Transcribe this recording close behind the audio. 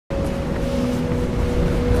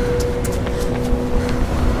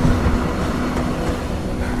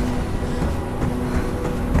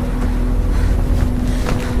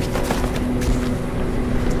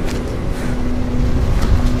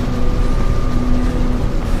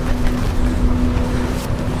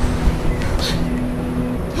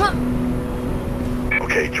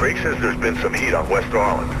been some heat on West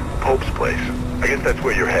Arlen. Pope's place. I guess that's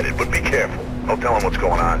where you're headed, but be careful. Don't tell him what's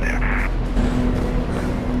going on there.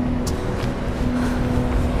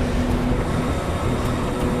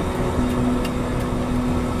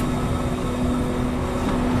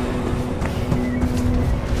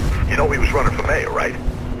 You know he was running for mayor, right?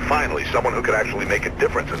 Finally, someone who could actually make a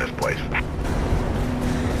difference in this place.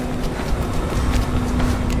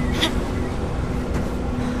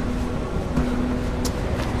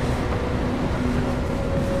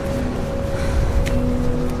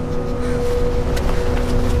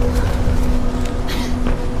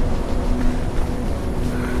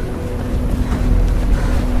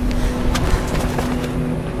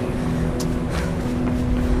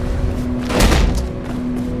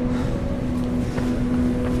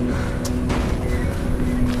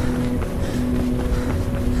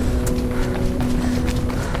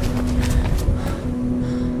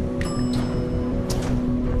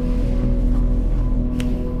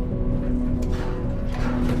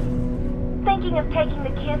 Of taking the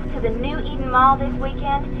kids to the New Eden Mall this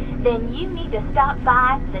weekend, then you need to stop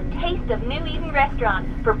by the Taste of New Eden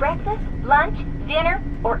restaurant for breakfast, lunch, dinner,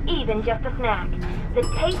 or even just a snack. The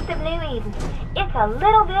Taste of New Eden. It's a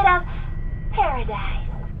little bit of paradise.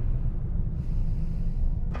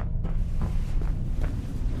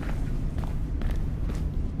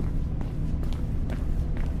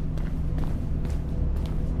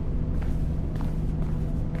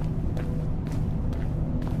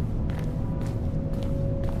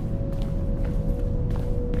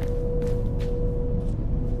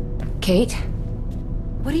 Kate?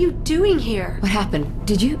 What are you doing here? What happened?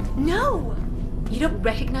 Did you? No! You don't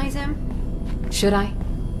recognize him? Should I?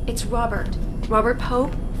 It's Robert. Robert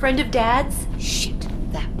Pope, friend of Dad's. Shit,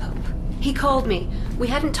 that Pope. He called me. We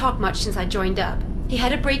hadn't talked much since I joined up. He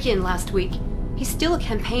had a break-in last week. He's still a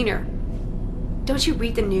campaigner. Don't you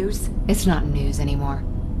read the news? It's not news anymore.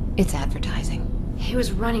 It's advertising. He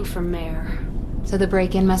was running for mayor. So the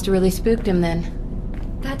break-in must have really spooked him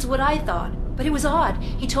then. That's what I thought. But it was odd.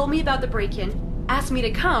 He told me about the break-in, asked me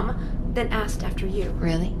to come, then asked after you.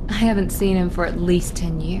 Really? I haven't seen him for at least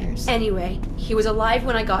 10 years. Anyway, he was alive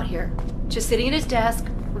when I got here. Just sitting at his desk,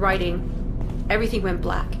 writing. Everything went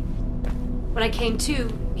black. When I came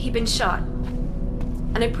to, he'd been shot.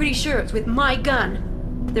 And I'm pretty sure it's with my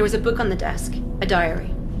gun. There was a book on the desk, a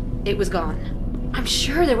diary. It was gone. I'm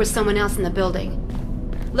sure there was someone else in the building.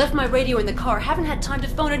 Left my radio in the car, haven't had time to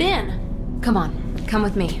phone it in. Come on, come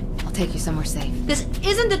with me. I'll take you somewhere safe. This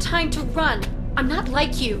isn't the time to run. I'm not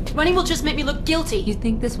like you. Running will just make me look guilty. You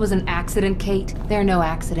think this was an accident, Kate? There are no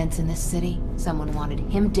accidents in this city. Someone wanted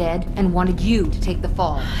him dead and wanted you to take the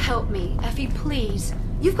fall. Help me, Effie, please.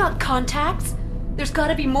 You've got contacts. There's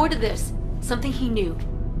gotta be more to this. Something he knew.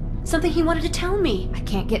 Something he wanted to tell me. I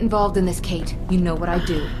can't get involved in this, Kate. You know what I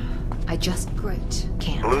do. I just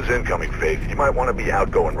can't. Blue's incoming, Faith. You might want to be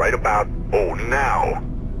outgoing right about, now.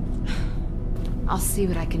 I'll see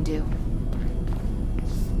what I can do.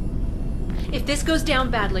 If this goes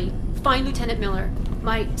down badly, find Lieutenant Miller,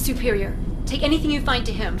 my superior. Take anything you find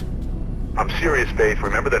to him. I'm serious, Faith.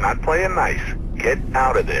 Remember, they're not playing nice. Get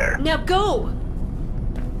out of there. Now go!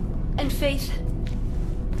 And Faith,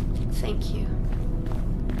 thank you.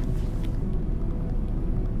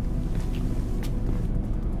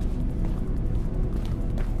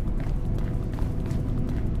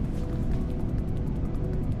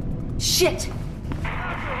 Shit!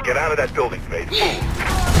 Get out of that building, Faith. Move!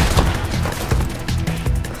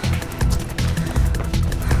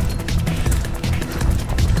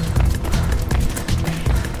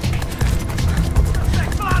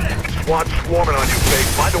 SWAT swarming on you,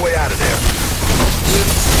 Faith. Find a way out of there.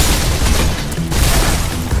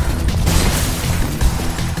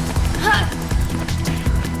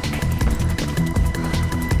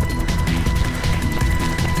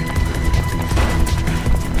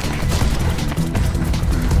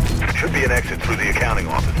 Should be an exit through the accounting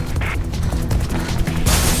office.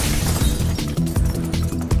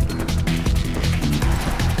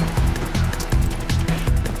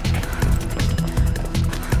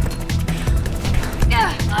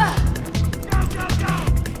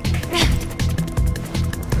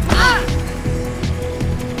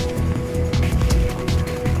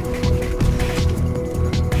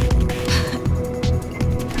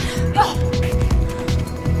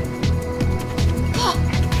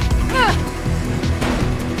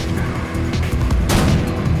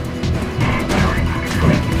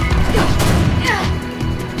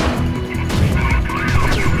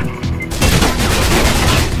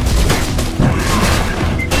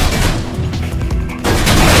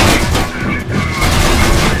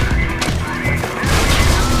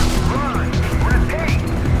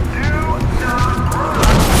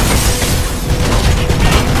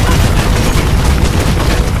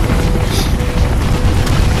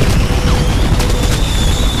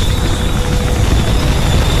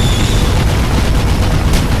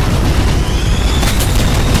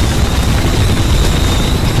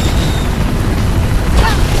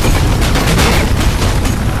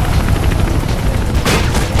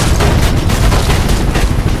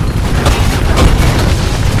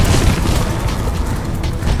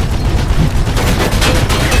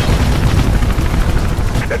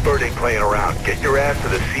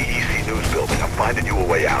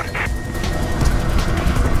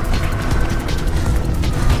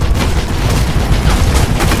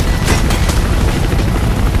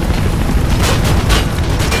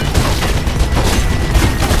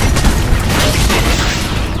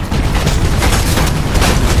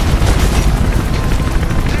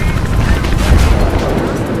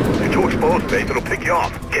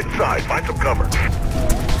 some cover.